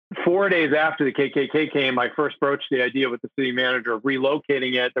4 days after the KKK came, I first broached the idea with the city manager of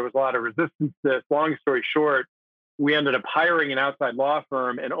relocating it. There was a lot of resistance to this. Long story short, we ended up hiring an outside law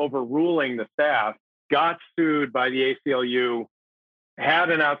firm and overruling the staff, got sued by the ACLU, had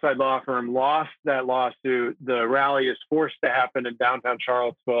an outside law firm, lost that lawsuit. The rally is forced to happen in downtown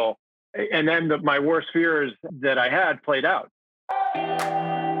Charlottesville. And then my worst fears that I had played out.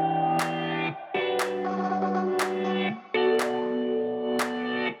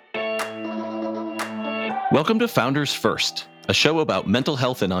 Welcome to Founders First, a show about mental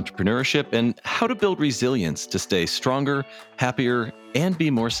health and entrepreneurship and how to build resilience to stay stronger, happier, and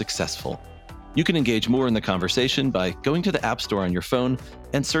be more successful. You can engage more in the conversation by going to the App Store on your phone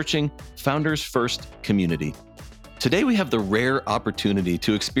and searching Founders First Community. Today, we have the rare opportunity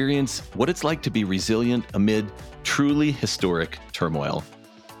to experience what it's like to be resilient amid truly historic turmoil.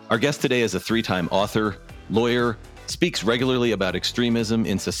 Our guest today is a 3-time author, lawyer, speaks regularly about extremism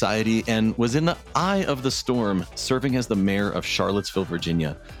in society, and was in the eye of the storm serving as the mayor of Charlottesville,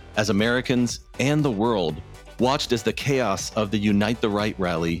 Virginia, as Americans and the world watched as the chaos of the Unite the Right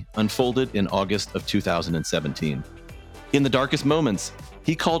rally unfolded in August of 2017. In the darkest moments,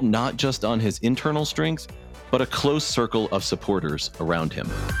 he called not just on his internal strength, but a close circle of supporters around him.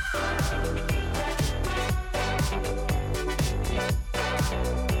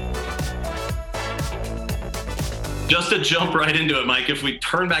 Just to jump right into it, Mike, if we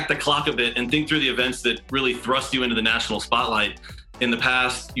turn back the clock a bit and think through the events that really thrust you into the national spotlight. In the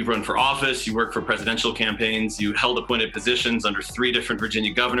past, you've run for office, you worked for presidential campaigns, you held appointed positions under 3 different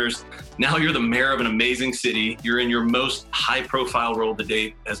Virginia governors. Now you're the mayor of an amazing city. You're in your most high-profile role to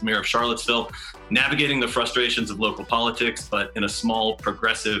date as mayor of Charlottesville, navigating the frustrations of local politics, but in a small,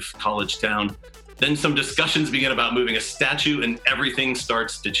 progressive college town. Then some discussions begin about moving a statue and everything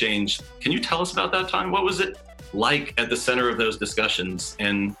starts to change. Can you tell us about that time? What was it like at the center of those discussions,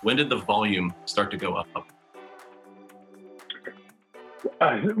 and when did the volume start to go up?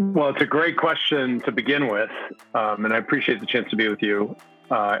 Well, it's a great question to begin with, and I appreciate the chance to be with you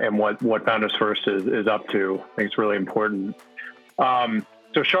and what Founders First is up to. I think it's really important.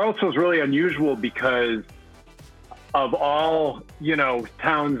 So Charlottesville is really unusual because of all,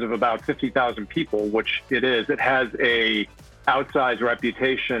 towns of about 50,000 people, which it is, it has a outsized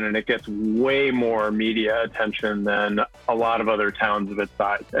reputation and it gets way more media attention than a lot of other towns of its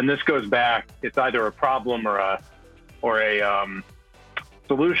size. And this goes back, it's either a problem or a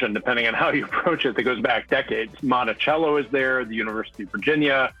solution, depending on how you approach it, that goes back decades. Monticello is there, the University of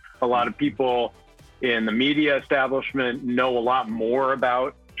Virginia. A lot of people in the media establishment know a lot more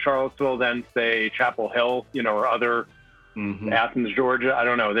about Charlottesville than, say, Chapel Hill, or other Athens, Georgia. I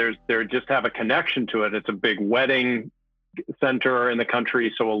don't know. They just have a connection to it. It's a big wedding center in the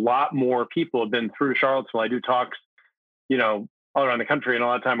country. So a lot more people have been through Charlottesville. I do talks, all around the country. And a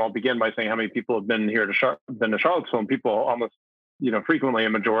lot of time I'll begin by saying how many people have been here to Charlottesville, and people almost, frequently a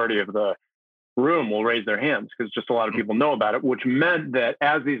majority of the room will raise their hands because just a lot of people know about it, which meant that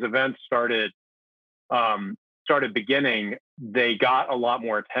as these events started beginning, they got a lot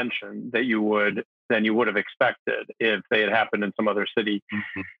more attention than you would have expected if they had happened in some other city.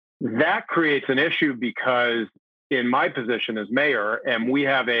 Mm-hmm. That creates an issue because in my position as mayor, and we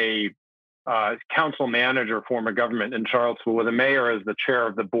have a council manager form of government in Charlottesville with a mayor as the chair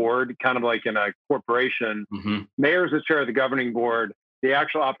of the board, kind of like in a corporation. Mm-hmm. Mayor is the chair of the governing board. The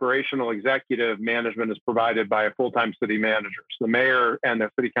actual operational executive management is provided by a full-time city manager. So the mayor and the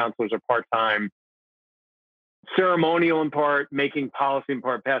city councilors are part-time, ceremonial in part, making policy in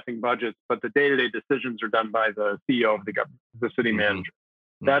part, passing budgets, but the day-to-day decisions are done by the CEO of the government, the city manager.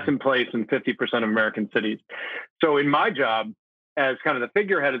 That's in place in 50% of American cities. So in my job as kind of the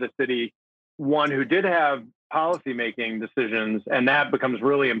figurehead of the city, one who did have policy-making decisions, and that becomes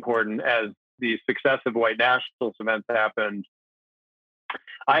really important as the successive white nationalist events happened,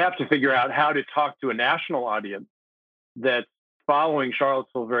 I have to figure out how to talk to a national audience that's following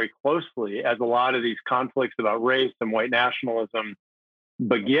Charlottesville very closely as a lot of these conflicts about race and white nationalism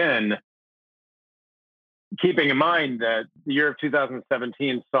begin, keeping in mind that the year of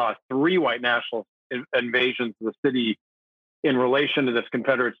 2017 saw 3 white nationalist invasions of the city in relation to this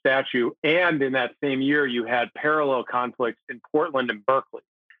Confederate statue. And in that same year, you had parallel conflicts in Portland and Berkeley.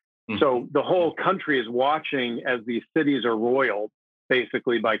 Mm-hmm. So the whole country is watching as these cities are roiled,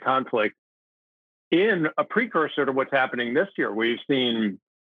 basically, by conflict in a precursor to what's happening this year. We've seen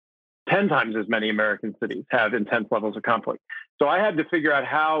 10 times as many American cities have intense levels of conflict. So I had to figure out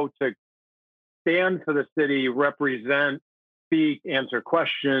how to stand for the city, represent, speak, answer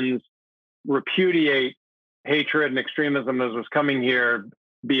questions, repudiate hatred and extremism as was coming here,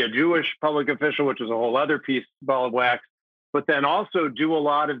 be a Jewish public official, which is a whole other piece, ball of wax, but then also do a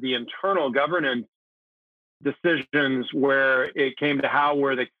lot of the internal governance decisions where it came to how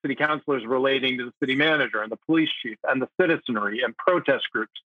were the city councilors relating to the city manager and the police chief and the citizenry and protest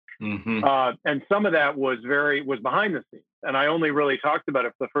groups. Mm-hmm. And some of that was behind the scenes. And I only really talked about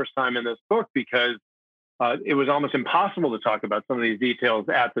it for the first time in this book because it was almost impossible to talk about some of these details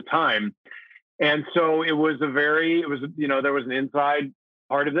at the time. And so there was an inside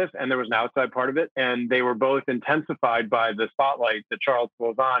part of this and there was an outside part of it. And they were both intensified by the spotlight that Charlottesville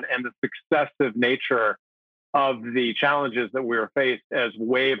was on and the successive nature of the challenges that we were faced as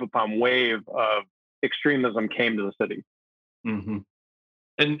wave upon wave of extremism came to the city. Mm-hmm.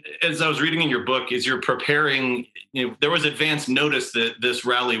 And as I was reading in your book, as you're preparing, there was advance notice that this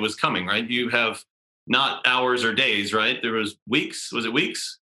rally was coming, right? You have not hours or days, right? There was weeks. Was it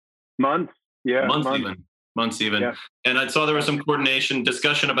weeks? Months. Yeah. Months even. Yeah. And I saw there was some coordination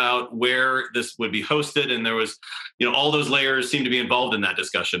discussion about where this would be hosted. And there was, all those layers seem to be involved in that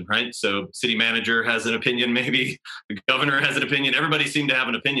discussion, right? So city manager has an opinion, maybe the governor has an opinion. Everybody seemed to have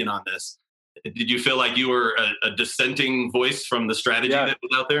an opinion on this. Did you feel like you were a dissenting voice from the strategy that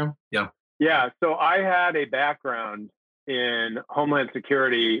was out there? Yeah. Yeah. So I had a background in Homeland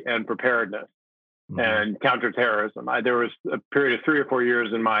Security and preparedness and counterterrorism. There was a period of 3 or 4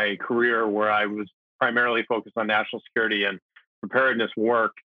 years in my career where I was primarily focused on national security and preparedness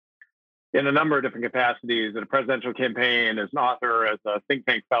work in a number of different capacities, in a presidential campaign, as an author, as a think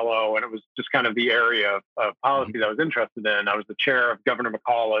tank fellow. And it was just kind of the area of policy that I was interested in. I was the chair of Governor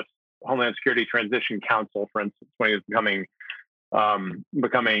McAuliffe's Homeland Security Transition Council, for instance, when he was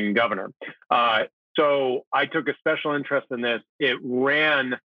becoming governor. So I took a special interest in this. It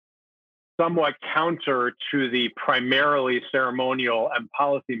ran somewhat counter to the primarily ceremonial and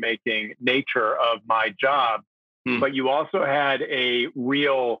policymaking nature of my job. But you also had a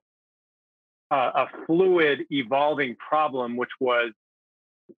real, a fluid, evolving problem, which was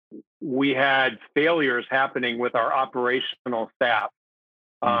we had failures happening with our operational staff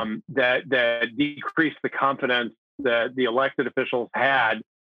that decreased the confidence that the elected officials had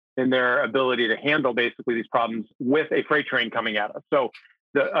in their ability to handle basically these problems with a freight train coming at us. So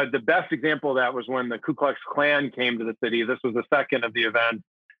the best example of that was when the Ku Klux Klan came to the city. This was the second of the events.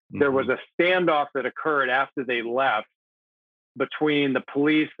 There was a standoff that occurred after they left between the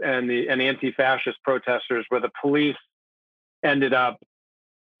police and the anti-fascist protesters, where the police ended up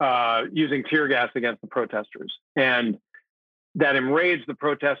using tear gas against the protesters. And that enraged the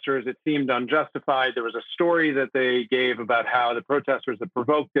protesters. It seemed unjustified. There was a story that they gave about how the protesters had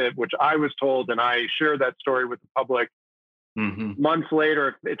provoked it, which I was told, and I shared that story with the public. Months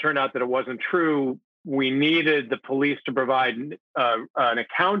later, it turned out that it wasn't true. We needed the police to provide an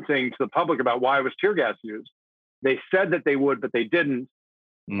accounting to the public about why was tear gas used. They said that they would, but they didn't.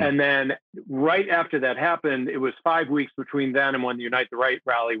 And then right after that happened, it was 5 weeks between then and when the Unite the Right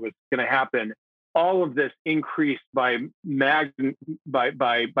rally was going to happen. All of this increased by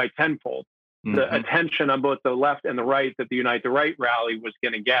tenfold. The attention on both the left and the right that the Unite the Right rally was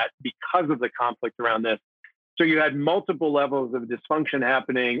going to get because of the conflict around this. So you had multiple levels of dysfunction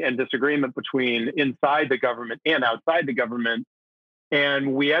happening and disagreement between inside the government and outside the government.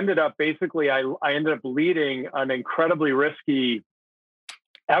 And we ended up I ended up leading an incredibly risky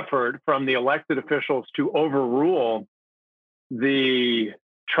effort from the elected officials to overrule the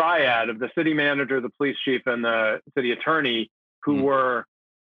triad of the city manager, the police chief, and the city attorney, who were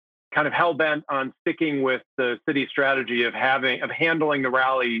kind of hell-bent on sticking with the city strategy of handling the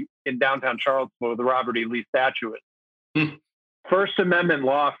rally in downtown Charlottesville with the Robert E. Lee statue. First Amendment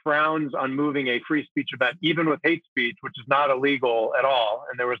law frowns on moving a free speech event, even with hate speech, which is not illegal at all.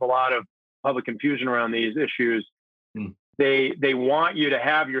 And there was a lot of public confusion around these issues. They want you to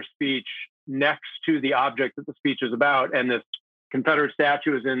have your speech next to the object that the speech is about. And this Confederate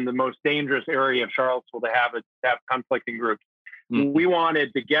statue is in the most dangerous area of Charlottesville to have conflicting groups. We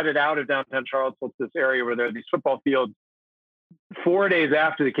wanted to get it out of downtown Charlottesville to this area where there are these football fields. 4 days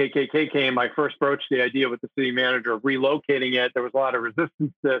after the KKK came, I first broached the idea with the city manager of relocating it. There was a lot of resistance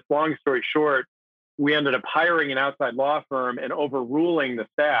to this. Long story short, we ended up hiring an outside law firm and overruling the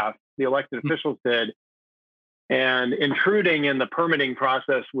staff, the elected officials did, and intruding in the permitting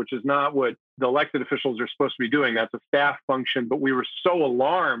process, which is not what the elected officials are supposed to be doing. That's a staff function. But we were so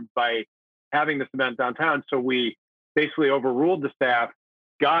alarmed by having this event downtown. So we basically overruled the staff,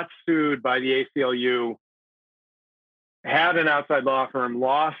 got sued by the ACLU, had an outside law firm,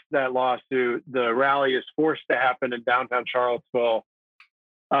 lost that lawsuit. The rally is forced to happen in downtown Charlottesville.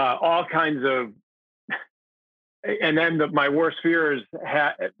 All kinds of, and then my worst fears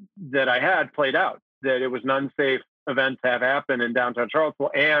that I had played out, that it was an unsafe event to have happen in downtown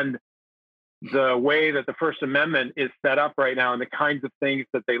Charlottesville. And the way that the First Amendment is set up right now and the kinds of things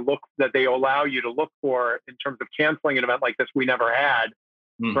that they allow you to look for in terms of canceling an event like this we never had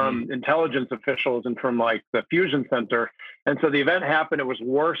from intelligence officials and from like the Fusion Center. And so the event happened. It was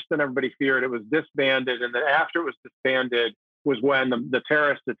worse than everybody feared. It was disbanded. And then after it was disbanded was when the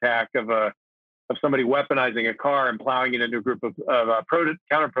terrorist attack of somebody weaponizing a car and plowing it into a group of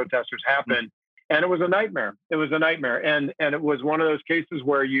counter protesters happened. And it was a nightmare. It was a nightmare. And it was one of those cases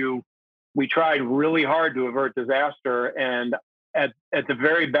where we tried really hard to avert disaster. And at the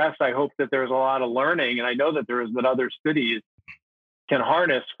very best, I hope that there's a lot of learning. And I know that there is, that other cities can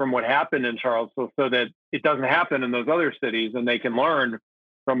harness from what happened in Charlottesville so that it doesn't happen in those other cities and they can learn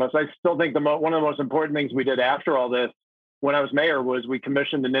from us. I still think one of the most important things we did after all this, when I was mayor, was we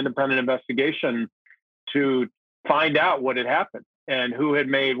commissioned an independent investigation to find out what had happened and who had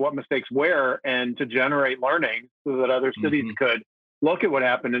made what mistakes where, and to generate learning so that other cities could look at what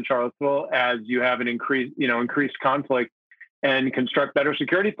happened in Charlottesville as you have an increased conflict and construct better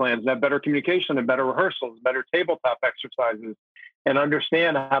security plans and have better communication and better rehearsals, better tabletop exercises, and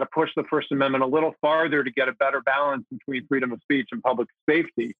understand how to push the First Amendment a little farther to get a better balance between freedom of speech and public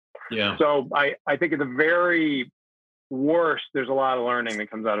safety. Yeah. So I think at the very worst, there's a lot of learning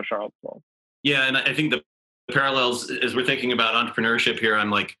that comes out of Charlottesville. Yeah, and I think the parallels, as we're thinking about entrepreneurship here, I'm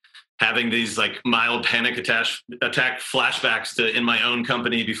like having these like mild panic attack flashbacks to in my own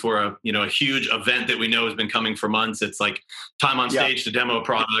company before a huge event that we know has been coming for months. It's like time on stage to demo a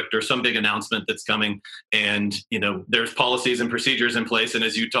product or some big announcement that's coming, and there's policies and procedures in place. And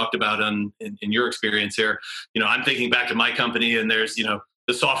as you talked about in your experience here, I'm thinking back to my company, and there's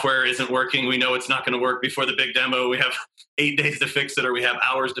the software isn't working. We know it's not going to work before the big demo. We have 8 days to fix it, or we have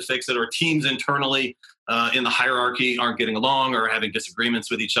hours to fix it, or teams internally in the hierarchy aren't getting along or having disagreements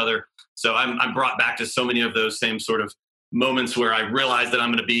with each other. So I'm brought back to so many of those same sort of moments where I realize that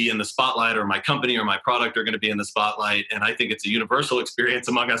I'm going to be in the spotlight, or my company or my product are going to be in the spotlight. And I think it's a universal experience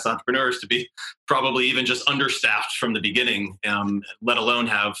among us entrepreneurs to be probably even just understaffed from the beginning, let alone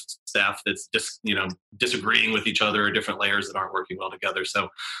have staff that's just, disagreeing with each other, or different layers that aren't working well together. So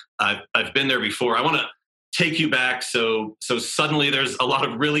I've been there before. I want to take you back. So suddenly there's a lot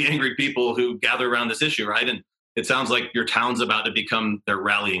of really angry people who gather around this issue, right? And it sounds like your town's about to become their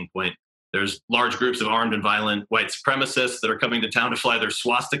rallying point. There's large groups of armed and violent white supremacists that are coming to town to fly their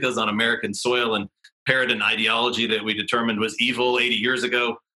swastikas on American soil and parrot an ideology that we determined was evil 80 years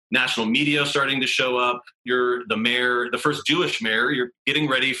ago. National media starting to show up. You're the mayor, the first Jewish mayor. You're getting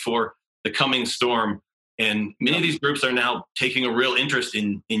ready for the coming storm. And many of these groups are now taking a real interest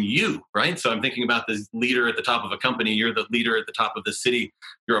in you, right? So I'm thinking about this leader at the top of a company. You're the leader at the top of the city.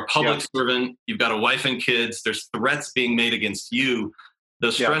 You're a public servant. You've got a wife and kids. There's threats being made against you.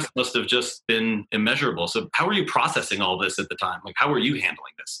 The stress must have just been immeasurable. So how are you processing all this at the time? Like, how are you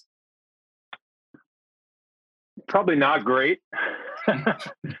handling this? Probably not great.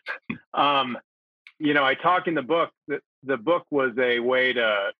 I talk in the book that the book was a way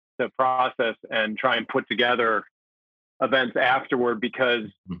to process and try and put together events afterward, because,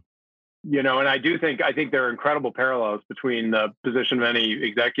 and I think there are incredible parallels between the position of any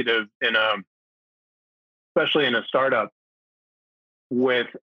executive especially in a startup, with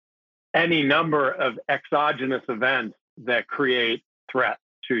any number of exogenous events that create threat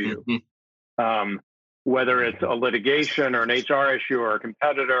to you. Whether it's a litigation or an HR issue or a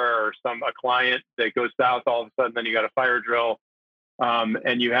competitor or a client that goes south, all of a sudden, then you got a fire drill.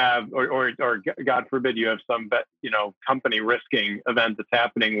 And you have, or God forbid, you have some, company risking event that's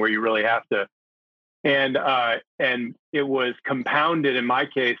happening where you really have to. And it was compounded in my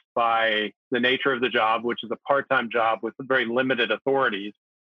case by the nature of the job, which is a part-time job with very limited authorities.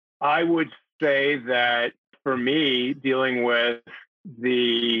 I would say that for me, dealing with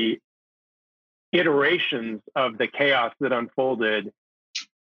the iterations of the chaos that unfolded,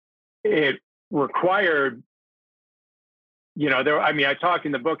 it required, I talk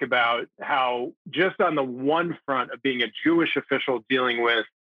in the book about how just on the one front of being a Jewish official dealing with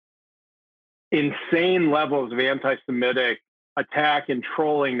insane levels of anti-Semitic attack and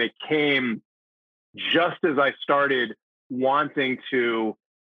trolling that came just as I started wanting to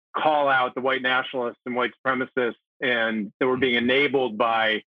call out the white nationalists and white supremacists, and that were being enabled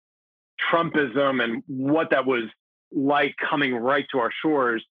by Trumpism and what that was like coming right to our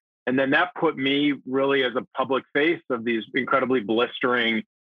shores. And then that put me really as a public face of these incredibly blistering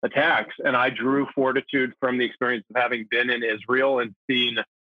attacks. And I drew fortitude from the experience of having been in Israel and seen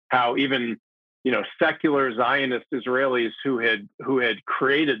how even, secular Zionist Israelis who had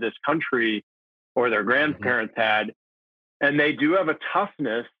created this country, or their grandparents had, and they do have a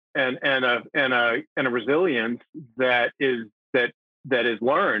toughness and a resilience that that is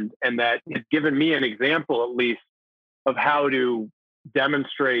learned, and that has given me an example, at least, of how to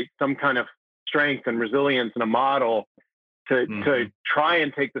demonstrate some kind of strength and resilience in a model to try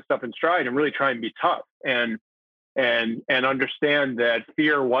and take the stuff in stride and really try and be tough and understand that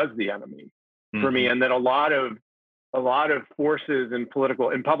fear was the enemy for me, and that a lot of forces in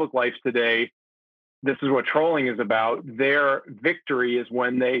public life today, this is what trolling is about. Their victory is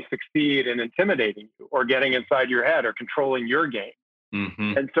when they succeed in intimidating you or getting inside your head or controlling your game.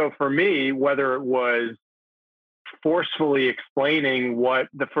 And so for me, whether it was forcefully explaining what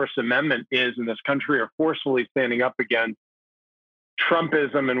the First Amendment is in this country, or forcefully standing up against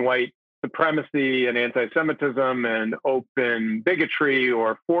Trumpism and white supremacy and anti-Semitism and open bigotry,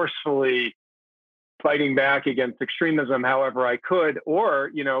 or forcefully fighting back against extremism however I could,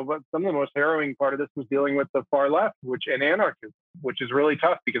 or, but some of the most harrowing part of this was dealing with the far left, and anarchism, which is really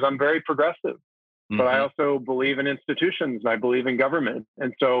tough because I'm very progressive, but I also believe in institutions and I believe in government.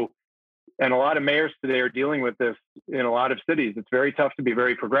 And a lot of mayors today are dealing with this in a lot of cities. It's very tough to be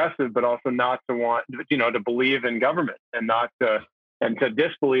very progressive, but also not to want, to believe in government and to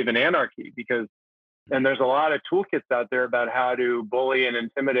disbelieve in anarchy, and there's a lot of toolkits out there about how to bully and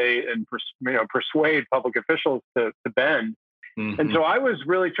intimidate and persuade public officials to bend. And so I was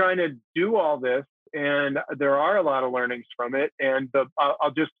really trying to do all this, and there are a lot of learnings from it. And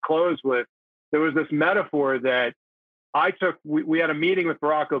I'll just close with, there was this metaphor that I took. We had a meeting with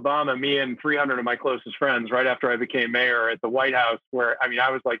Barack Obama, me and 300 of my closest friends, right after I became mayor, at the White House, where,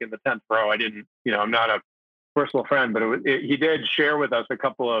 I was like in the 10th row. I didn't, I'm not a personal friend, but he did share with us a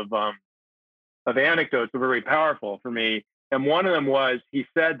couple of anecdotes that were very powerful for me. And one of them was, he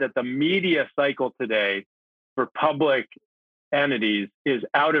said that the media cycle today for public entities is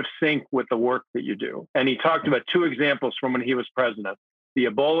out of sync with the work that you do. And he talked about two examples from when he was president: the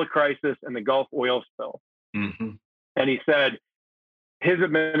Ebola crisis and the Gulf oil spill. And he said his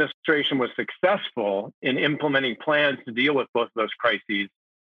administration was successful in implementing plans to deal with both of those crises,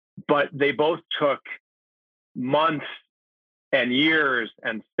 but they both took months and years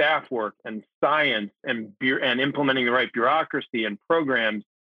and staff work and science and implementing the right bureaucracy and programs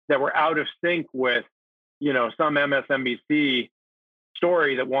that were out of sync with, some MSNBC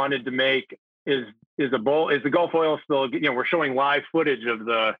story that wanted to make is the Gulf oil spill. We're showing live footage of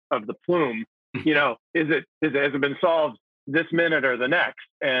the plume. Has it been solved this minute or the next?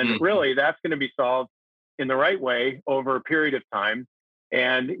 And really, that's going to be solved in the right way over a period of time.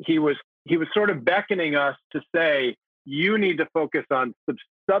 And he was sort of beckoning us to say, you need to focus on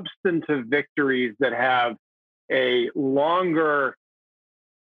substantive victories that have a longer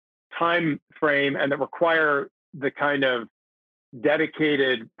time frame and that require the kind of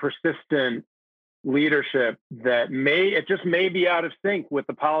dedicated, persistent leadership that may be out of sync with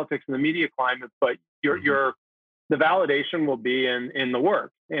the politics and the media climate, but the validation will be in the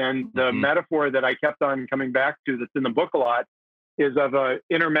work. And the metaphor that I kept on coming back to, that's in the book a lot, is of a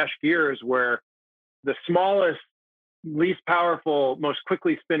intermesh gears, where the smallest, least powerful, most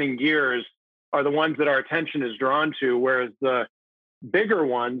quickly spinning gears are the ones that our attention is drawn to, whereas the bigger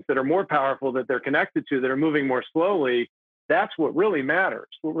ones that are more powerful, that they're connected to, that are moving more slowly, that's what really matters.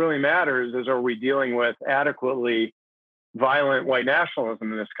 What really matters is, are we dealing with adequately violent white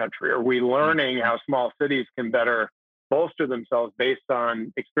nationalism in this country? Are we learning how small cities can better bolster themselves based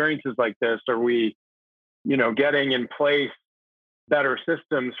on experiences like this? Are we, getting in place better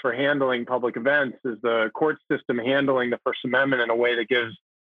systems for handling public events? Is the court system handling the First Amendment in a way that gives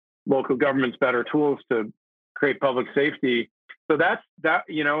local governments better tools to create public safety? So that's that,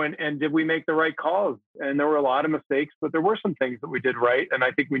 and did we make the right calls? And there were a lot of mistakes, but there were some things that we did right. And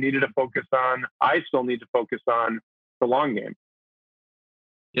I think we needed to I still need to focus on the long game.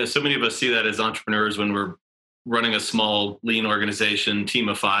 Yeah, so many of us see that as entrepreneurs when we're running a small, lean organization, team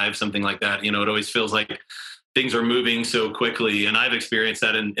of 5, something like that. It always feels like things are moving so quickly. And I've experienced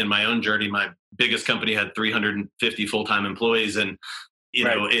that in my own journey. My biggest company had 350 full-time employees. And,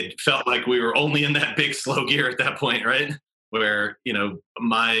 it felt like we were only in that big slow gear at that point, right? Where,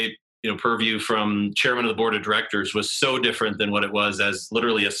 my, purview from chairman of the board of directors was so different than what it was as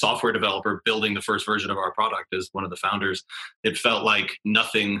literally a software developer building the first version of our product as one of the founders. It felt like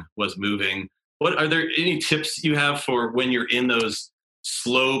nothing was moving. Are there any tips you have for when you're in those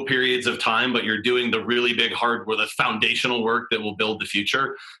slow periods of time, but you're doing the really big hard work, the foundational work that will build the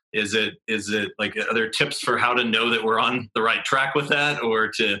future? Is it like, are there tips for how to know that we're on the right track with that,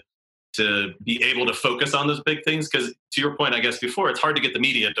 or to be able to focus on those big things? Because to your point, I guess before, it's hard to get the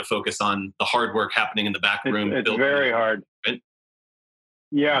media to focus on the hard work happening in the back room. It's very hard. Right?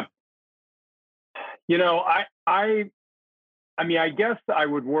 Yeah. I guess I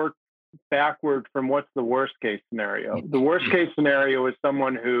would work backward from what's the worst case scenario. The worst case scenario is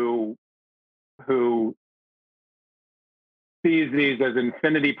someone who sees these as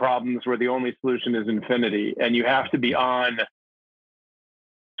infinity problems where the only solution is infinity, and you have to be on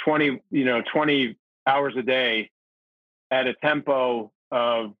 20 hours a day at a tempo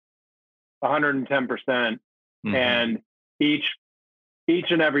of 110%, and each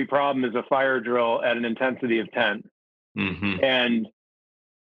and every problem is a fire drill at an intensity of 10. And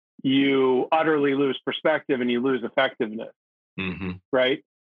you utterly lose perspective and you lose effectiveness, right?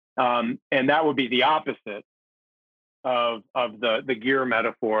 And that would be the opposite of the gear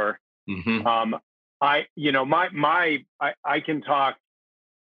metaphor. I can talk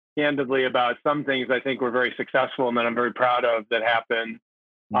candidly about some things I think were very successful and that I'm very proud of that happened.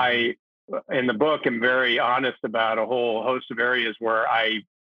 I, in the book, am very honest about a whole host of areas where I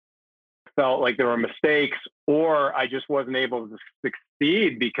felt like there were mistakes, or I just wasn't able to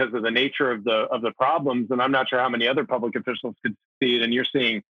succeed because of the nature of the problems. And I'm not sure how many other public officials could succeed. And you're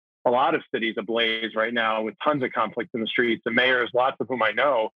seeing a lot of cities ablaze right now with tons of conflict in the streets. The mayors, lots of whom I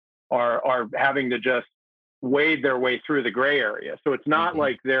know, are having to just wade their way through the gray area. So it's not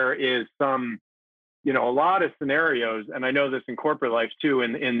like there is some, a lot of scenarios, and I know this in corporate life too,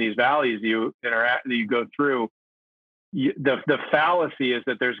 in these valleys you go through. The fallacy is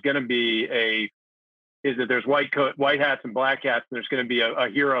that there's going to be there's white hats and black hats, and there's going to be a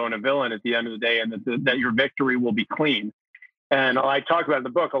hero and a villain at the end of the day, and that your victory will be clean. And I talk about in the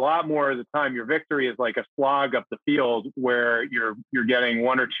book, a lot more of the time, your victory is like a slog up the field where you're getting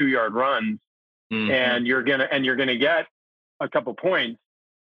 1 or 2 yard runs, and you're gonna get a couple points,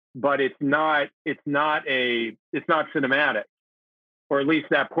 but it's not cinematic, or at least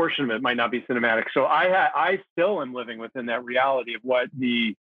that portion of it might not be cinematic. So I still am living within that reality of what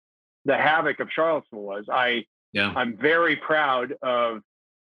the havoc of Charlottesville was. I'm very proud of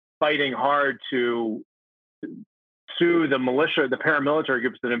fighting hard to sue the militia, the paramilitary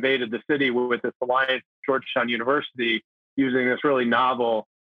groups that invaded the city with this alliance, Georgetown University, using this really novel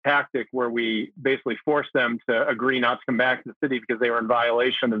tactic where we basically forced them to agree not to come back to the city because they were in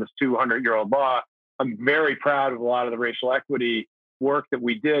violation of this 200-year-old law. I'm very proud of a lot of the racial equity work that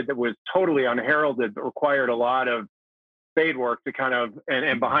we did that was totally unheralded, but required a lot of spade work to kind of,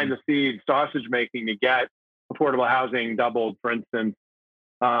 and behind the scenes sausage making to get affordable housing doubled, for instance.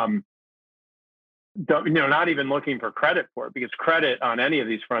 Not even looking for credit for it, because credit on any of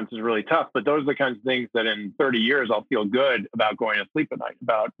these fronts is really tough. But those are the kinds of things that in 30 years, I'll feel good about going to sleep at night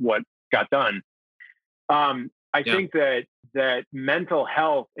about what got done. I think that mental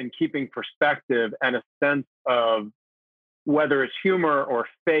health and keeping perspective and a sense of whether it's humor or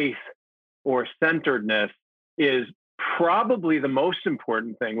faith or centeredness is probably the most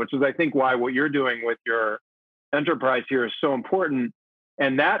important thing, which is, I think, why what you're doing with your enterprise here is so important.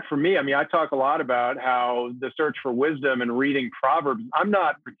 And that, for me, I talk a lot about how the search for wisdom and reading Proverbs. I'm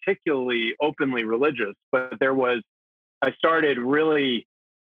not particularly openly religious, but I started really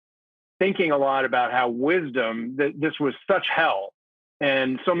thinking a lot about how wisdom, that this was such hell,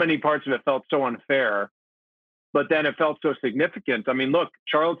 and so many parts of it felt so unfair, but then it felt so significant. Look,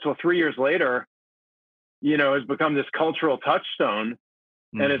 Charlottesville 3 years later, has become this cultural touchstone,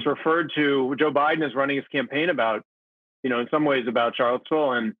 and it's referred to. Joe Biden is running his campaign about, in some ways about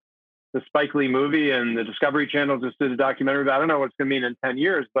Charlottesville, and the Spike Lee movie and the Discovery Channel just did a documentary about, I don't know what it's going to mean in 10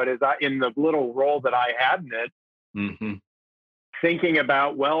 years, but in the little role that I had in it, thinking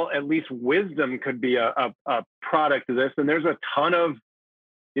about, well, at least wisdom could be a product of this. And there's a ton of,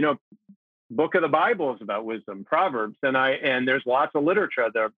 book of the Bible is about wisdom, Proverbs, and there's lots of literature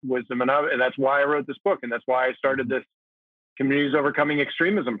about wisdom. And that's why I wrote this book. And that's why I started this Communities Overcoming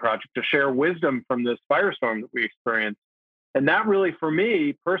Extremism project, to share wisdom from this firestorm that we experienced. And that really, for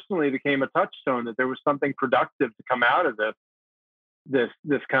me personally, became a touchstone that there was something productive to come out of this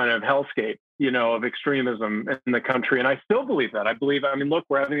kind of hellscape, of extremism in the country. And I still believe that. Look,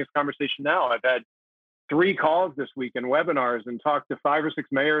 we're having this conversation now. I've had 3 calls this week and webinars and talked to 5 or 6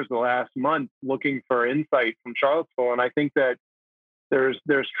 mayors the last month looking for insight from Charlottesville. And I think that there's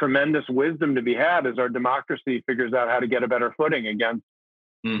tremendous wisdom to be had as our democracy figures out how to get a better footing against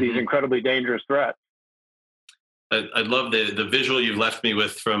these incredibly dangerous threats. I love the visual you've left me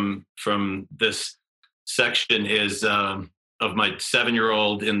with from this section is of my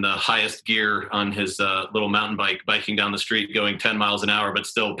 7-year-old in the highest gear on his little mountain bike, biking down the street, going 10 miles an hour, but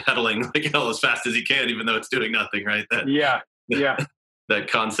still pedaling like hell as fast as he can, even though it's doing nothing, right? Yeah. That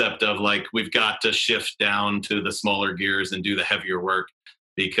concept of like, we've got to shift down to the smaller gears and do the heavier work,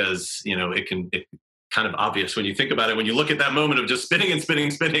 because, it's kind of obvious when you think about it. When you look at that moment of just spinning and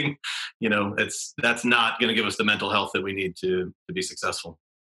spinning, that's not going to give us the mental health that we need to be successful.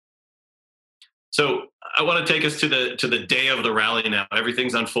 So I want to take us to the day of the rally now.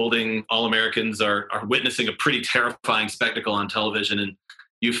 Everything's unfolding. All Americans are witnessing a pretty terrifying spectacle on television, and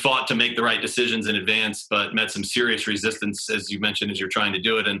you fought to make the right decisions in advance, but met some serious resistance, as you mentioned, as you're trying to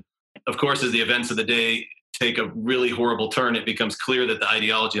do it. And of course, as the events of the day take a really horrible turn, it becomes clear that the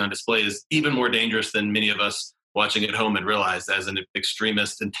ideology on display is even more dangerous than many of us watching at home had realized, as an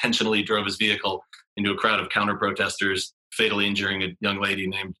extremist intentionally drove his vehicle into a crowd of counter-protesters, fatally injuring a young lady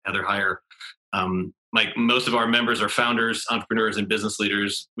named Heather Heyer. Like most of our members are founders, entrepreneurs, and business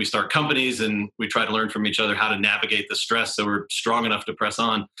leaders. We start companies and we try to learn from each other how to navigate the stress so we're strong enough to press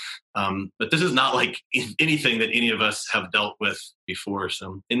on. But this is not like anything that any of us have dealt with before.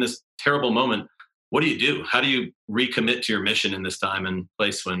 So in this terrible moment, what do you do? How do you recommit to your mission in this time and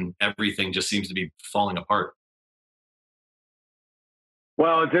place when everything just seems to be falling apart?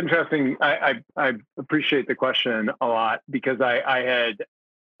 Well, it's interesting. I appreciate the question a lot because I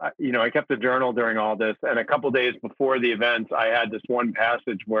kept a journal during all this, and a couple of days before the events, I had this one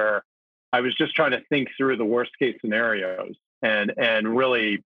passage where I was just trying to think through the worst case scenarios and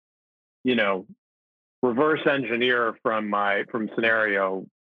really, reverse engineer from scenarios.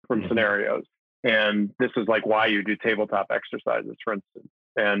 And this is like why you do tabletop exercises, for instance,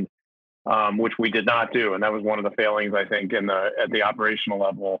 and which we did not do, and that was one of the failings I think at the operational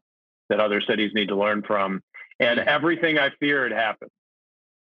level that other cities need to learn from. And everything I feared happened.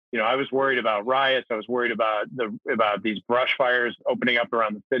 I was worried about riots. I was worried about these brush fires opening up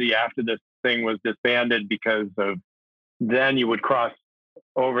around the city after this thing was disbanded, because of then you would cross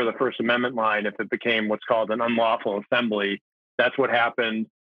over the First Amendment line if it became what's called an unlawful assembly. That's what happened.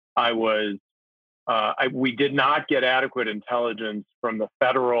 We did not get adequate intelligence from the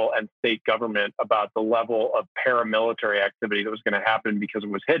federal and state government about the level of paramilitary activity that was going to happen because it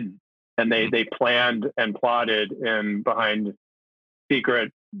was hidden. And they planned and plotted behind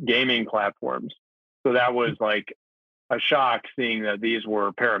secret gaming platforms. So that was like a shock, seeing that these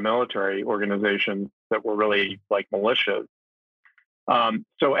were paramilitary organizations that were really like militias.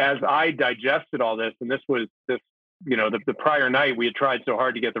 So as I digested all this, and this was the prior night, we had tried so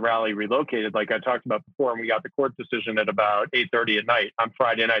hard to get the rally relocated, like I talked about before, and we got the court decision at about 8:30 at night on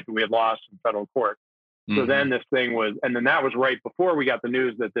Friday night that we had lost in federal court. So then this thing was, and then that was right before we got the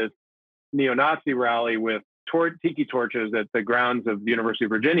news that this neo-Nazi rally with tiki torches at the grounds of the University of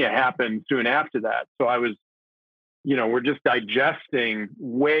Virginia happened soon after that. So I was, we're just digesting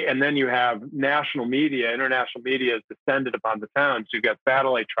and then you have national media, international media has descended upon the town. So you've got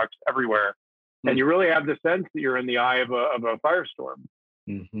satellite trucks everywhere. And you really have the sense that you're in the eye of a firestorm.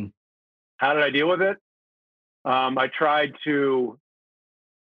 Mm-hmm. How did I deal with it? I tried to,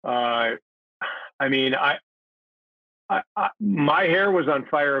 my hair was on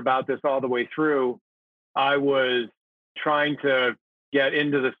fire about this all the way through. I was trying to get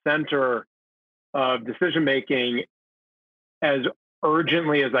into the center of decision-making as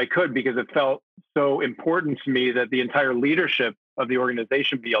urgently as I could, because it felt so important to me that the entire leadership of the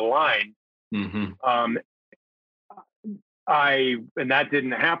organization be aligned. Mm-hmm. And that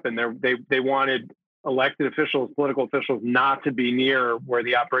didn't happen. They wanted elected officials, political officials, not to be near where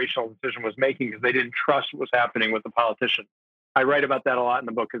the operational decision was making, because they didn't trust what was happening with the politicians. I write about that a lot in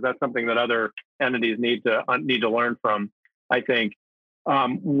the book, because that's something that other entities need to learn from. I think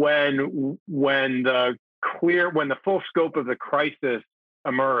when the full scope of the crisis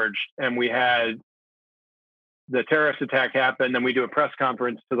emerged, and we had the terrorist attack happen, then we do a press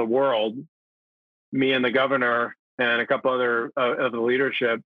conference to the world, me and the governor and a couple other of the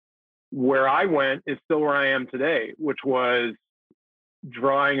leadership. Where I went is still where I am today, which was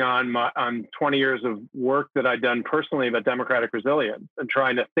drawing on 20 years of work that I'd done personally about democratic resilience, and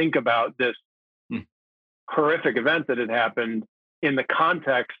trying to think about this horrific event that had happened in the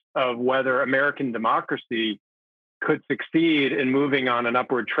context of whether American democracy could succeed in moving on an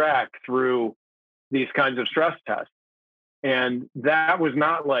upward track through these kinds of stress tests. And that was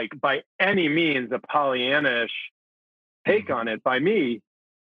not like by any means a Pollyannish take on it by me.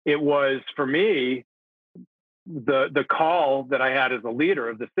 It was, for me, the call that I had as a leader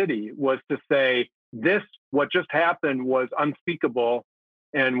of the city was to say, what just happened was unspeakable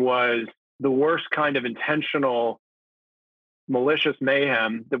and was the worst kind of intentional malicious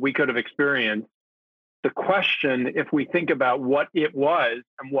mayhem that we could have experienced. The question, if we think about what it was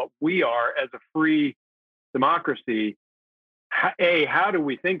and what we are as a free democracy, A, how do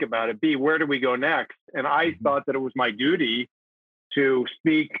we think about it? B, where do we go next? And I thought that it was my duty to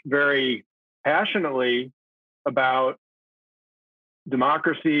speak very passionately about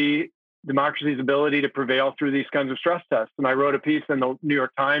democracy's ability to prevail through these kinds of stress tests. And I wrote a piece in the New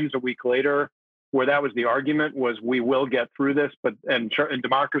York Times a week later where that was the argument, was we will get through this, and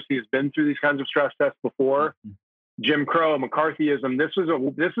democracy has been through these kinds of stress tests before. Jim Crow, McCarthyism, this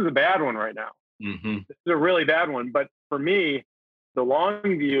is a bad one right now. This is a really bad one. But for me, the long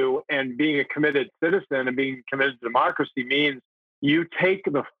view and being a committed citizen and being committed to democracy means you take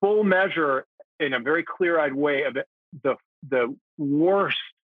the full measure in a very clear-eyed way of the worst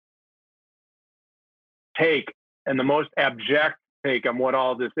take and the most abject take on what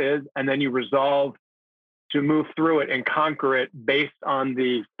all this is, and then you resolve to move through it and conquer it based on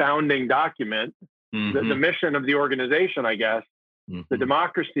the founding document, the mission of the organization, I guess, the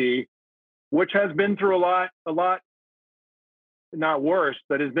democracy, which has been through a lot, not worse,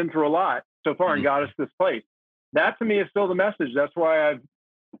 but has been through a lot so far and got us to this place. That to me is still the message. That's why I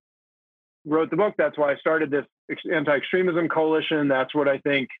wrote the book. That's why I started this anti-extremism coalition. That's what I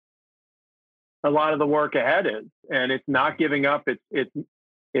think a lot of the work ahead is. And it's not giving up.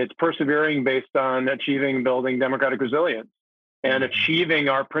 It's persevering based on achieving and building democratic resilience and achieving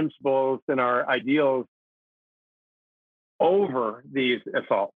our principles and our ideals over these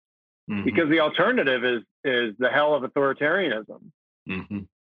assaults. Because the alternative is the hell of authoritarianism.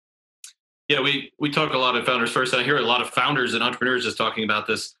 Yeah, we talk a lot of Founders First. I hear a lot of founders and entrepreneurs just talking about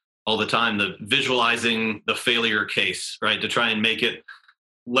this all the time, the visualizing the failure case, right? To try and make it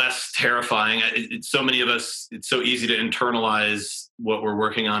less terrifying. So many of us, it's so easy to internalize what we're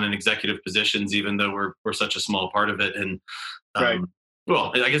working on in executive positions, even though we're such a small part of it. And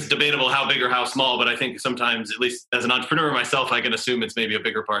well, I guess it's debatable how big or how small, but I think sometimes, at least as an entrepreneur myself, I can assume it's maybe a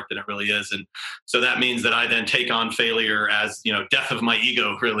bigger part than it really is. And so that means that I then take on failure as, death of my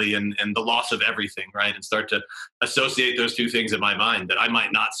ego, really, and the loss of everything, right? And start to associate those two things in my mind, that I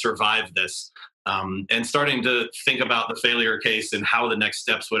might not survive this. And starting to think about the failure case and how the next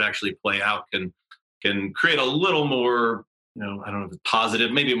steps would actually play out can create a little more, I don't know if it's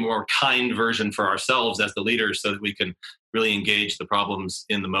positive, maybe a more kind version for ourselves as the leaders, so that we can really engage the problems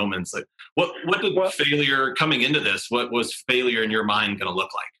in the moments. Like what did failure coming into this? What was failure in your mind going to look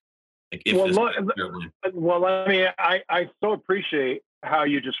like? I so appreciate how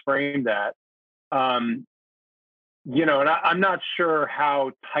you just framed that. And I'm not sure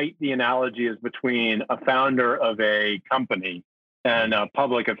how tight the analogy is between a founder of a company and a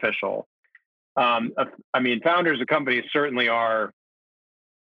public official. Founders of companies certainly are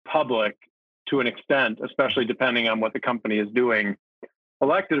public to an extent, especially depending on what the company is doing.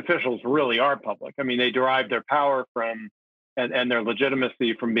 Elected officials really are public. They derive their power from and their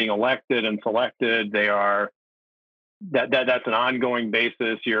legitimacy from being elected and selected. They are that's an ongoing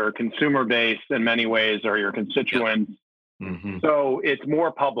basis. Your consumer base in many ways are your constituents. So it's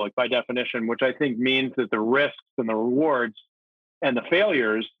more public by definition, which I think means that the risks and the rewards and the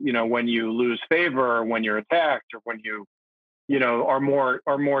failures, when you lose favor, or when you're attacked, or when you, are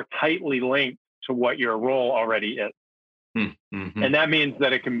more tightly linked to what your role already is. And that means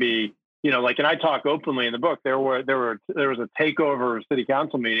that it can be, and I talk openly in the book, there was a takeover city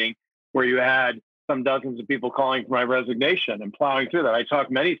council meeting where you had some dozens of people calling for my resignation and plowing through that. I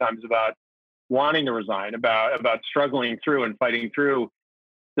talked many times about wanting to resign, about struggling through and fighting through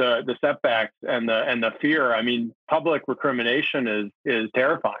the setbacks and the fear. Public recrimination is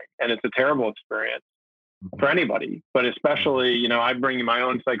terrifying, and it's a terrible experience for anybody, but especially, I bring my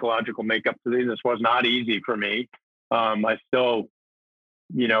own psychological makeup to this. This was not easy for me. I still,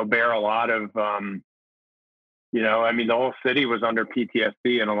 bear a lot of, the whole city was under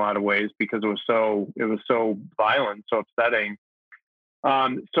PTSD in a lot of ways because it was so violent, so upsetting.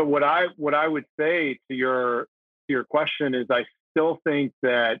 So what I would say to your question is, I still think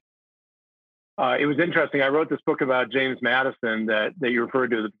that it was interesting. I wrote this book about James Madison that you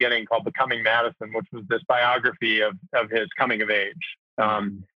referred to at the beginning, called Becoming Madison, which was this biography of his coming of age.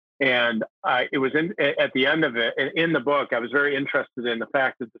 And it was at the end of it, in the book, I was very interested in the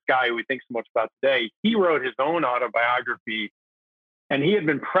fact that this guy who we think so much about today, he wrote his own autobiography, and he had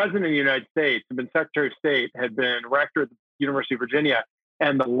been president of the United States, had been Secretary of State, had been rector at the University of Virginia.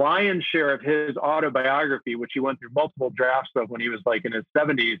 And the lion's share of his autobiography, which he went through multiple drafts of when he was in his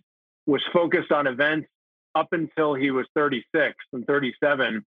 70s, was focused on events up until he was 36 and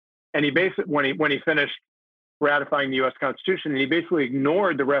 37. And he basically, when he finished ratifying the U.S. Constitution, he basically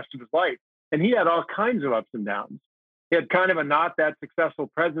ignored the rest of his life. And he had all kinds of ups and downs. He had kind of a not that successful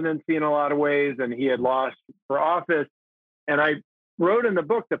presidency in a lot of ways, and he had lost for office. And I wrote in the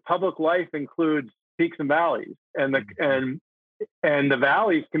book that public life includes peaks and valleys, and the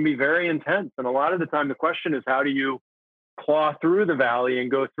valleys can be very intense. And a lot of the time, the question is, how do you claw through the valley and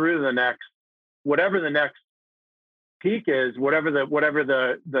go through the next, whatever the next peak is, whatever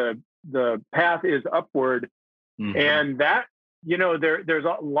the path is upward. And that, there's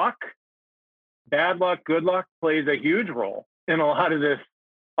a luck bad luck, good luck plays a huge role in a lot of this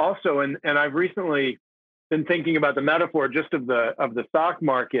also. And I've recently been thinking about the metaphor just of the stock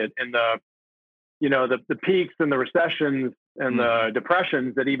market and the peaks and the recessions and the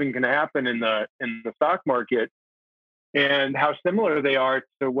depressions that even can happen in the stock market, and how similar they are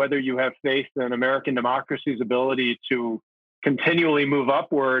to whether you have faith in American democracy's ability to continually move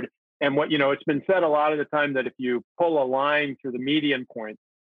upward. And it's been said a lot of the time that if you pull a line through the median point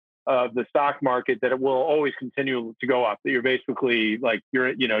of the stock market, that it will always continue to go up, that you're basically like,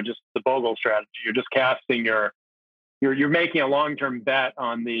 just the Bogle strategy. You're just casting you're making a long-term bet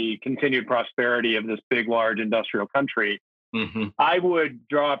on the continued prosperity of this big, large industrial country. Mm-hmm. I would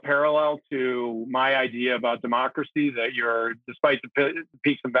draw a parallel to my idea about democracy, that despite the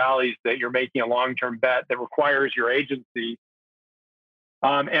peaks and valleys, that you're making a long-term bet that requires your agency.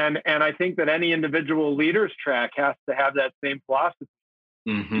 And I think that any individual leader's track has to have that same philosophy.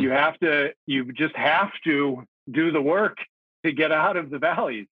 Mm-hmm. You just have to do the work to get out of the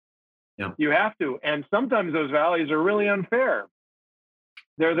valleys. Yeah. You have to. And sometimes those valleys are really unfair.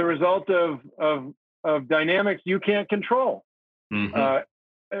 They're the result of dynamics you can't control.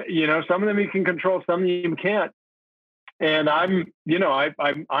 Mm-hmm. Some of them you can control, some you can't. And I'm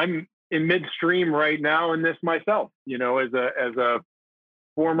in midstream right now in this myself, as a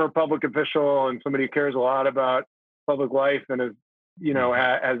former public official and somebody who cares a lot about public life and has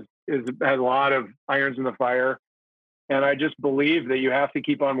a lot of irons in the fire. And I just believe that you have to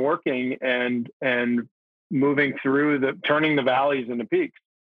keep on working and moving through turning the valleys into peaks.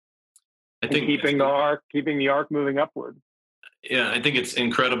 I think keeping the arc moving upward. Yeah, I think it's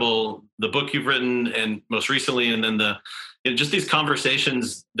incredible, the book you've written, and most recently, and then just these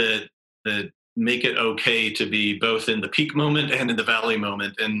conversations that make it okay to be both in the peak moment and in the valley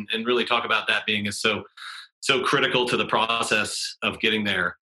moment, and really talk about that being so critical to the process of getting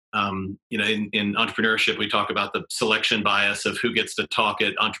there. In entrepreneurship, we talk about the selection bias of who gets to talk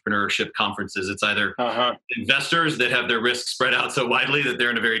at entrepreneurship conferences. It's either investors that have their risk spread out so widely that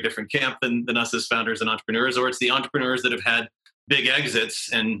they're in a very different camp than us as founders and entrepreneurs, or it's the entrepreneurs that have had big exits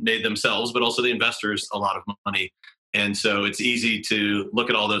and made themselves, but also the investors a lot of money. And so it's easy to look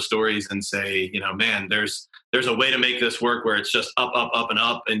at all those stories and say, man, there's a way to make this work where it's just up, up, up, and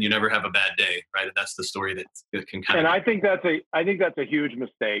up, and you never have a bad day, right? And that's the story that can kind of. And I think that's a huge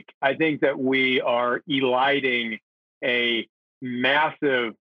mistake. I think that we are eliding a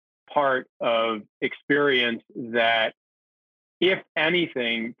massive part of experience that, if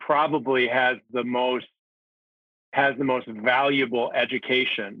anything, probably has the most valuable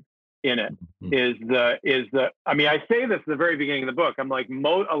education in it. I say this at the very beginning of the book. I'm like,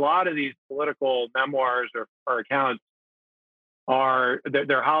 a lot of these political memoirs or accounts they're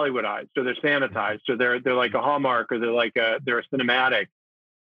Hollywoodized, or they're sanitized, or they're like a Hallmark, or they're a cinematic.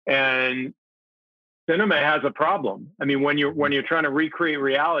 And cinema has a problem. I mean, when you're trying to recreate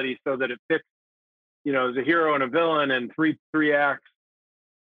reality so that it fits, there's a hero and a villain and three acts.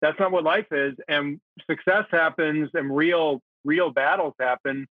 That's not what life is. And success happens, and real battles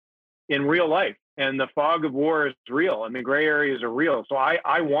happen in real life, and the fog of war is real, and the gray areas are real. So I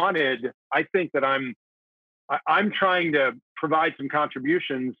think that I'm trying to provide some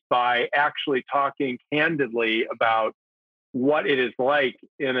contributions by actually talking candidly about what it is like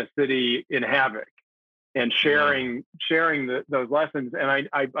in a city in havoc, and sharing those lessons. And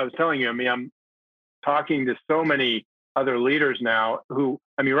I was telling you, I'm talking to so many other leaders now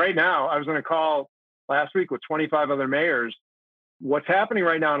right now, I was on a call last week with 25 other mayors. What's happening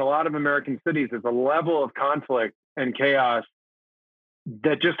right now in a lot of American cities is a level of conflict and chaos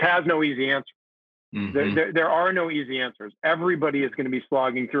that just has no easy answer. Mm-hmm. There are no easy answers. Everybody is going to be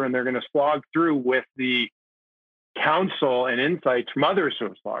slogging through, and they're going to slog through with the counsel and insights from others who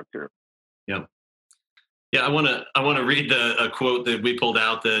have slogged through. Yeah. Yeah, I want to read a quote that we pulled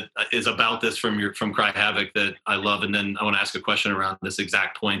out that is about this from Cry Havoc that I love, and then I want to ask a question around this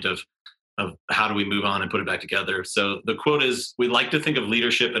exact point of how do we move on and put it back together. So the quote is, "We like to think of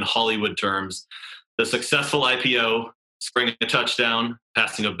leadership in Hollywood terms: the successful IPO, scoring a touchdown,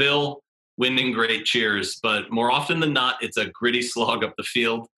 passing a bill, winning great cheers. But more often than not, it's a gritty slog up the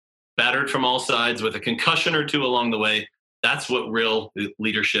field, battered from all sides with a concussion or two along the way. That's what real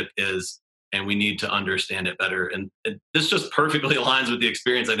leadership is. And we need to understand it better." And this just perfectly aligns with the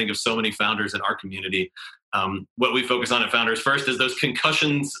experience, I think, of so many founders in our community. What we focus on at Founders First is those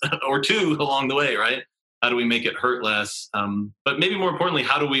concussions or two along the way, right? How do we make it hurt less? But maybe more importantly,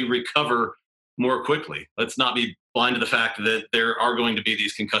 how do we recover more quickly? Let's not be blind to the fact that there are going to be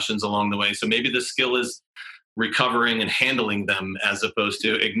these concussions along the way. So maybe the skill is recovering and handling them as opposed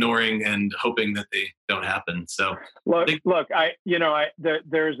to ignoring and hoping that they don't happen. So I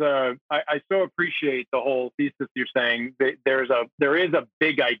so appreciate the whole thesis you're saying. There is a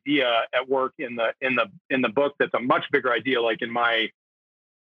big idea at work in the book that's a much bigger idea, like in my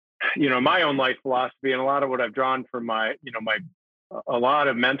own life philosophy, and a lot of what I've drawn from a lot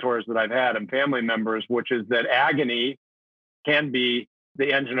of mentors that I've had and family members, which is that agony can be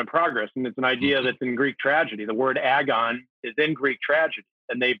the engine of progress. And it's an idea that's in Greek tragedy. The word agon is in Greek tragedy.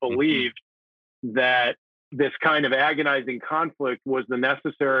 And they believed that this kind of agonizing conflict was the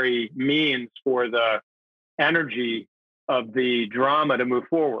necessary means for the energy of the drama to move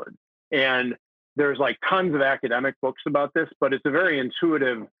forward. And there's like tons of academic books about this, but it's a very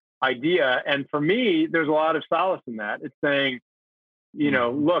intuitive idea. And for me, there's a lot of solace in that. It's saying,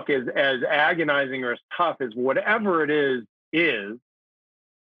 look, as agonizing or as tough as whatever it is,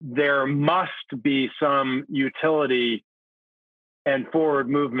 there must be some utility and forward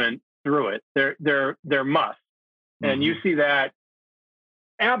movement through it. There must. And you see that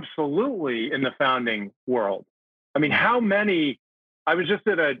absolutely in the founding world. I mean, how many, I was just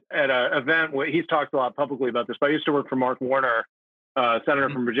at a event where he's talked a lot publicly about this, but I used to work for Mark Warner, senator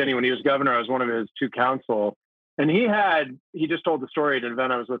from Virginia. When he was governor, I was one of his two counsel. And he just told the story at an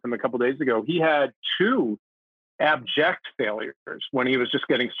event I was with him a couple of days ago. He had two abject failures when he was just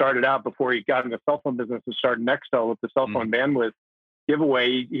getting started out before he got in the cell phone business and started Nextel with the cell phone bandwidth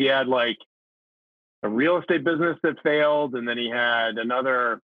giveaway. He had like a real estate business that failed, and then he had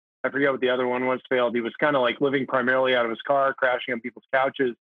another, I forget what the other one was, failed. He was kind of like living primarily out of his car, crashing on people's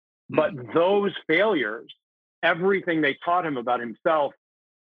couches. But those failures, everything they taught him about himself,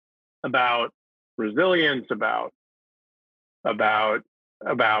 about resilience, about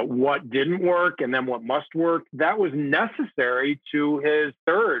what didn't work and then what must work, that was necessary to his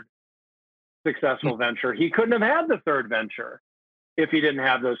third successful venture. He couldn't have had the third venture if he didn't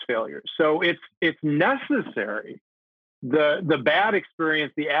have those failures. So it's necessary. The bad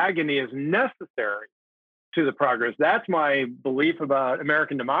experience, the agony is necessary to the progress. That's my belief about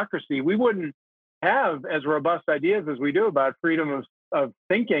American democracy. We wouldn't have as robust ideas as we do about freedom of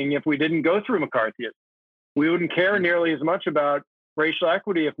thinking if we didn't go through McCarthyism. We wouldn't care nearly as much about racial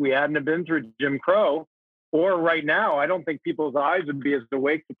equity if we hadn't been through Jim Crow. Or right now, I don't think people's eyes would be as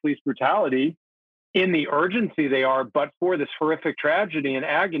awake to police brutality in the urgency they are, but for this horrific tragedy and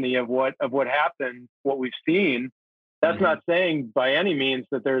agony of what happened, what we've seen. That's not saying by any means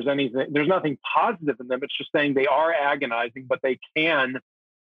that there's nothing positive in them. It's just saying they are agonizing, but they can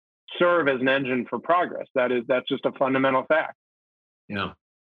serve as an engine for progress. That's just a fundamental fact. Yeah.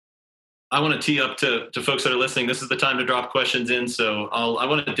 I want to tee up to folks that are listening. This is the time to drop questions in. So I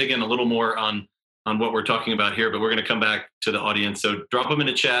want to dig in a little more on what we're talking about here, but we're going to come back to the audience. So drop them in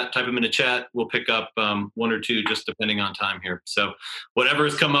the chat, type them in the chat. We'll pick up one or two, just depending on time here. So whatever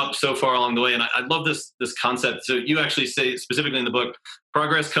has come up so far along the way. And I love this concept. So you actually say specifically in the book,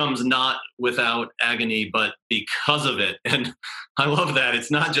 progress comes not without agony, but because of it. And I love that.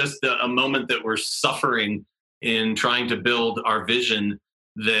 It's not just a moment that we're suffering in trying to build our vision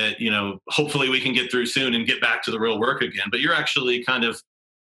that, hopefully we can get through soon and get back to the real work again. But you're actually kind of,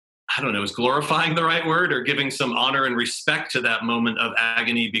 I don't know, is glorifying the right word, or giving some honor and respect to that moment of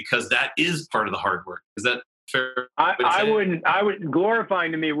agony, because that is part of the hard work. Is that fair?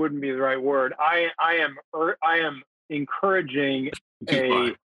 Glorifying to me wouldn't be the right word. I am encouraging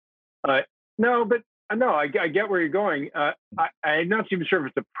I get where you're going. I'm not even sure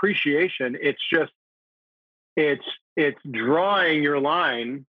if it's appreciation. It's just, it's drawing your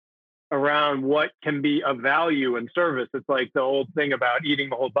line around what can be of value and service. It's like the old thing about eating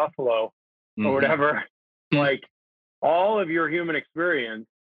the whole buffalo or whatever. Like all of your human experience,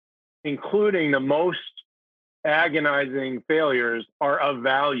 including the most agonizing failures, are of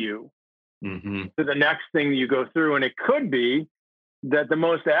value to the next thing you go through. And it could be that the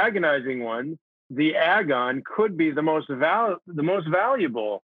most agonizing one, the agon, could be the most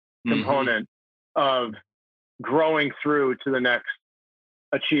valuable component of growing through to the next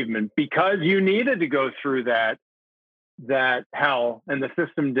achievement, because you needed to go through that hell, and the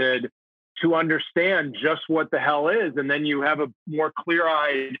system did, to understand just what the hell is. And then you have a more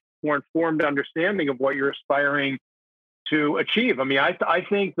clear-eyed, more informed understanding of what you're aspiring to achieve. I mean, I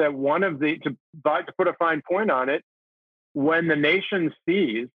think that one of to put a fine point on it, when the nation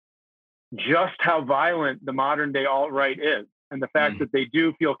sees just how violent the modern day alt-right is, and the fact that they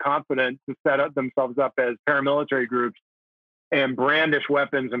do feel confident to set up themselves up as paramilitary groups and brandish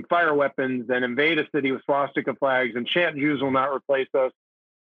weapons and fire weapons and invade a city with swastika flags and chant "Jews will not replace us,"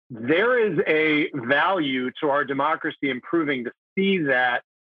 there is a value to our democracy improving to see that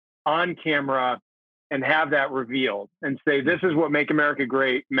on camera and have that revealed and say, this is what Make America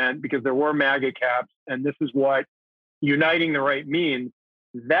Great meant, because there were MAGA caps, and this is what uniting the right means.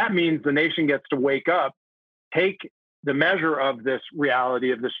 That means the nation gets to wake up, take the measure of this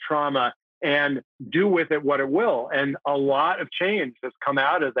reality, of this trauma, and do with it what it will. And a lot of change has come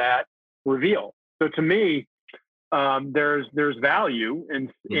out of that reveal. So to me, there's value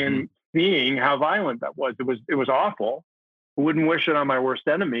in seeing how violent that was. It was awful. I wouldn't wish it on my worst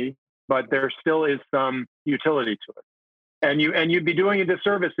enemy, but there still is some utility to it. And you'd be doing a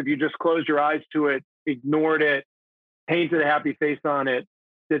disservice if you just closed your eyes to it, ignored it, painted a happy face on it,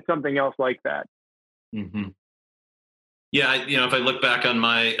 did something else like that. Mm-hmm. Yeah, if I look back on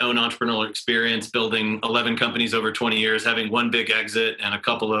my own entrepreneurial experience, building 11 companies over 20 years, having one big exit and a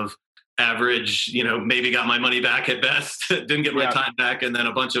couple of average, maybe got my money back at best, didn't get my time back, and then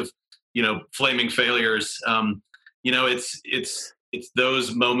a bunch of, flaming failures. It's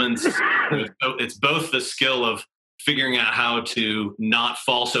those moments. It's both the skill of figuring out how to not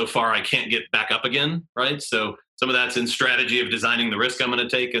fall so far I can't get back up again, right? So some of that's in strategy of designing the risk I'm going to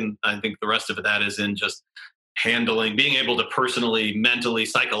take, and I think the rest of that is in just being able to personally, mentally,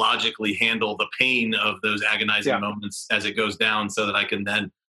 psychologically handle the pain of those agonizing moments as it goes down, so that I can then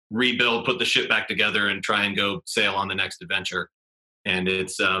rebuild, put the ship back together, and try and go sail on the next adventure. And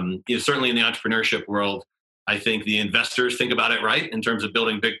it's certainly in the entrepreneurship world, I think the investors think about it right in terms of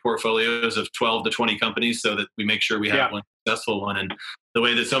building big portfolios of 12 to 20 companies, so that we make sure we have one successful one. And the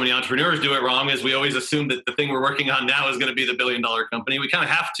way that so many entrepreneurs do it wrong is we always assume that the thing we're working on now is going to be the $1 billion company. We kind of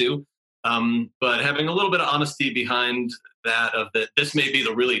have to, but having a little bit of honesty behind that this may be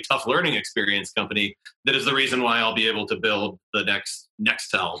the really tough learning experience company that is the reason why I'll be able to build the next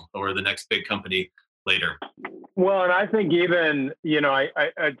Nextel or the next big company later. Well, and I think even,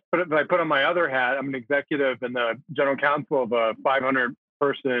 I put on my other hat, I'm an executive and the general counsel of a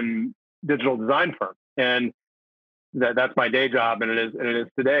 500-person digital design firm, and that's my day job, and it is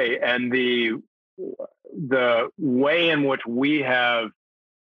today. And the way in which we have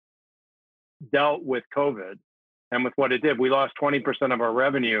dealt with COVID and with what it did, we lost 20% of our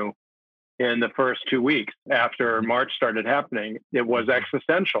revenue in the first 2 weeks after March started happening. It was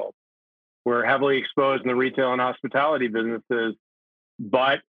existential. We're heavily exposed in the retail and hospitality businesses,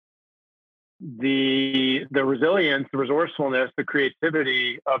 but the resilience, the resourcefulness, the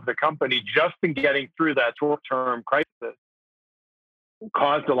creativity of the company just in getting through that short-term crisis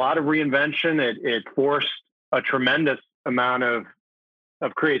caused a lot of reinvention. It forced a tremendous amount of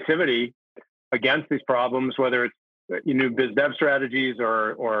creativity against these problems, whether it's new biz dev strategies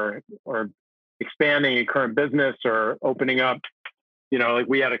or expanding a current business or opening up. Like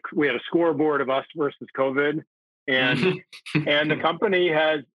we had a scoreboard of us versus COVID, and the company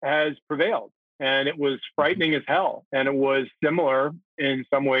has prevailed, and it was frightening as hell. And it was similar in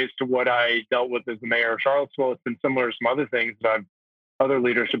some ways to what I dealt with as the mayor of Charlottesville. It's been similar to some other things other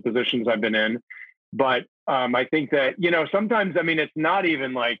leadership positions I've been in. But I think that, sometimes, it's not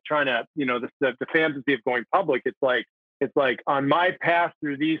even like trying to, the fantasy of going public. It's like on my path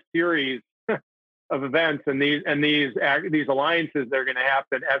through these series of events and these alliances that are going to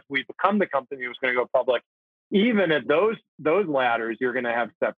happen as we become the company who's going to go public. Even at those ladders, you're going to have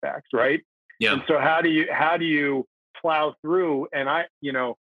setbacks, right? Yeah. And so how do you plow through? And I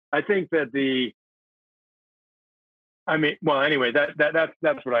think that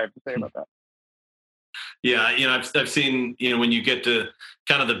that's what I have to say about that. Yeah, I've seen, when you get to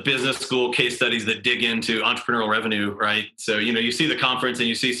kind of the business school case studies that dig into entrepreneurial revenue, right? So, you see the conference and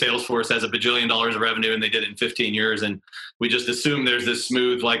you see Salesforce has $1 billion of revenue and they did it in 15 years. And we just assume there's this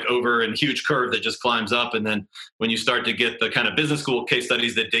smooth, over and huge curve that just climbs up. And then when you start to get the kind of business school case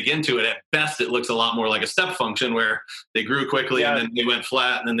studies that dig into it, at best, it looks a lot more like a step function where they grew quickly and then they went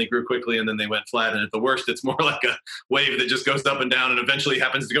flat, and then they grew quickly and then they went flat. And at the worst, it's more like a wave that just goes up and down and eventually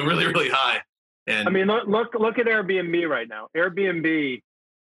happens to go really, really high. And look at Airbnb right now. Airbnb,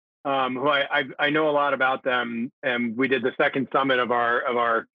 who I know a lot about them, and we did the second summit of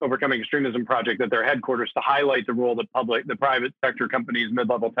our Overcoming Extremism project at their headquarters to highlight the role that the private sector companies,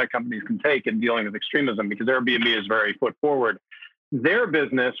 mid-level tech companies can take in dealing with extremism, because Airbnb is very foot forward. Their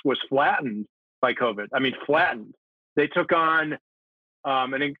business was flattened by COVID. Flattened. They took on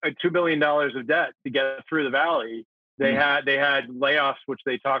 $2 billion of debt to get through the valley. They had layoffs, which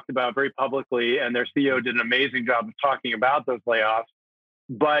they talked about very publicly, and their CEO did an amazing job of talking about those layoffs.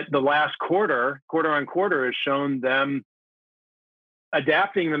 But the last quarter on quarter, has shown them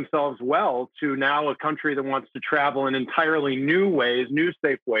adapting themselves well to now a country that wants to travel in entirely new ways, new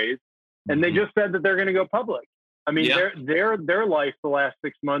safe ways. And they just said that they're going to go public. Their life the last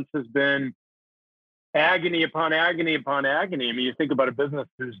 6 months has been agony upon agony upon agony. I mean, you think about a business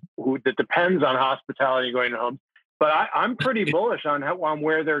that depends on hospitality going to homes. But I'm pretty bullish on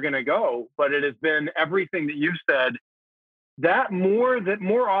where they're going to go. But it has been everything that you said. That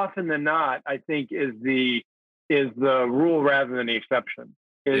more often than not, I think is the rule rather than the exception.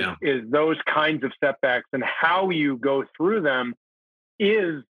 Is those kinds of setbacks, and how you go through them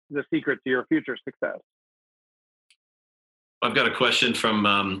is the secret to your future success. I've got a question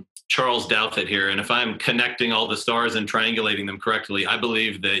from Charles Douthit here, and if I'm connecting all the stars and triangulating them correctly, I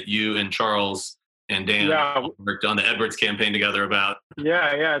believe that you and Charles and Dan worked on the Edwards campaign together about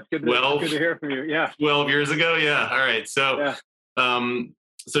it's good to hear from you. 12 years ago. All right. So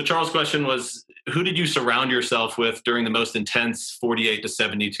so Charles' question was, who did you surround yourself with during the most intense 48 to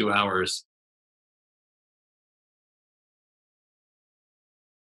 72 hours?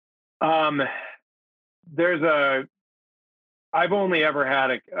 I've only ever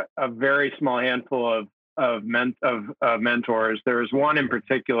had a very small handful of mentors. There's one in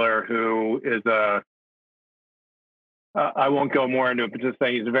particular who is I won't go more into it, but just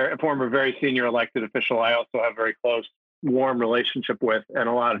saying he's a former very senior elected official. I also have a very close, warm relationship with and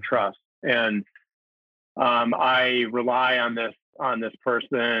a lot of trust. And I rely on this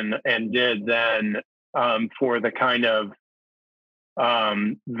person, and did then for the kind of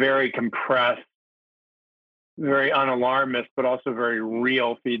very compressed, very unalarmist, but also very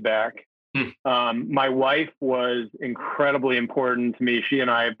real feedback. My wife was incredibly important to me. She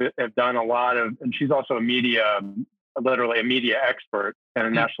and I have done a lot of, and she's also literally a media expert and a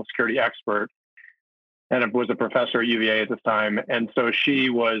national security expert, and was a professor at UVA at this time. And so she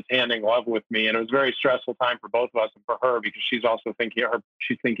was hand in glove with me, and it was a very stressful time for both of us and for her, because she's also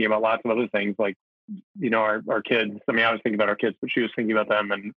she's thinking about lots of other things, like, our kids. I mean, I was thinking about our kids, but she was thinking about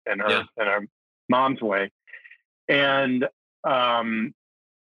them and her and our mom's way. And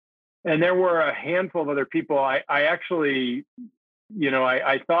there were a handful of other people. I actually,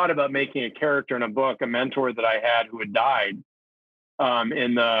 I thought about making a character in a book, a mentor that I had who had died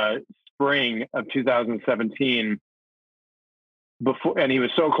in the spring of 2017 before, and he was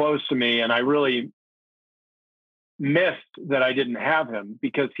so close to me, and I really missed that I didn't have him,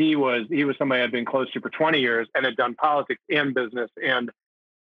 because he was somebody I'd been close to for 20 years and had done politics and business,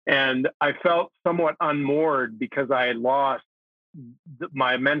 and I felt somewhat unmoored because I had lost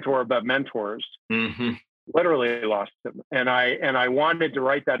my mentor above mentors. Mm-hmm. Literally lost him. And I wanted to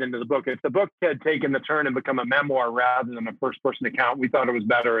write that into the book. If the book had taken the turn and become a memoir rather than a first person account, we thought it was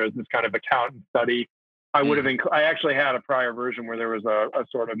better as this kind of account and study. I would have I actually had a prior version where there was a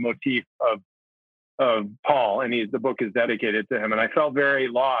sort of motif of Paul, and the book is dedicated to him. And I felt very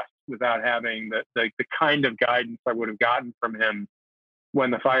lost without having the kind of guidance I would have gotten from him when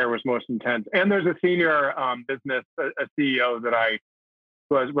the fire was most intense. And there's a senior business, a CEO that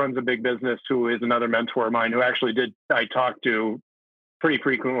runs a big business, who is another mentor of mine, who actually I talk to pretty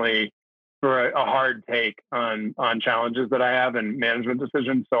frequently for a hard take on challenges that I have and management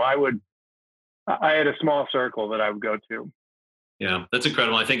decisions. So I had a small circle that I would go to. Yeah, that's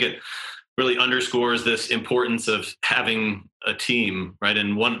incredible. I think it really underscores this importance of having a team, right?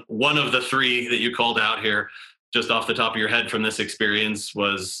 And one of the three that you called out here, just off the top of your head from this experience,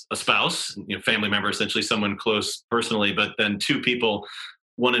 was a spouse, family member, essentially someone close personally, but then two people,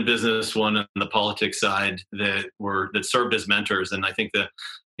 one in business, one on the politics side, that served as mentors. And I think that,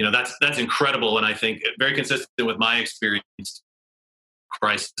 that's incredible. And I think very consistent with my experience,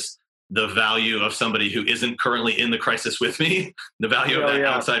 crisis, the value of somebody who isn't currently in the crisis with me, the value of that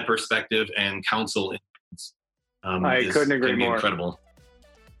outside perspective and counsel. I couldn't agree more. Incredible.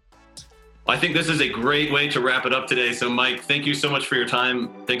 I think this is a great way to wrap it up today. So, Mike, thank you so much for your time.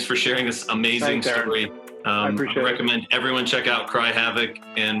 Thanks for sharing this amazing story. I appreciate it. Recommend everyone check out Cry Havoc,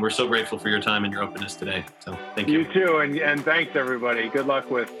 and we're so grateful for your time and your openness today. So, thank you. You too, and thanks everybody. Good luck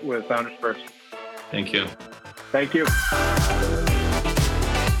with Founders First. Thank you. Thank you.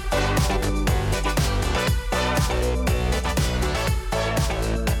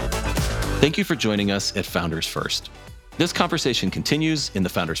 Thank you for joining us at Founders First. This conversation continues in the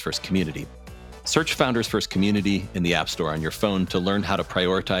Founders First community. Search Founders First Community in the App Store on your phone to learn how to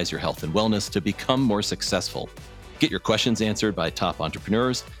prioritize your health and wellness to become more successful. Get your questions answered by top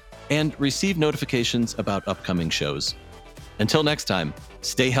entrepreneurs and receive notifications about upcoming shows. Until next time,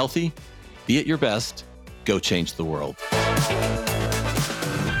 stay healthy, be at your best, go change the world.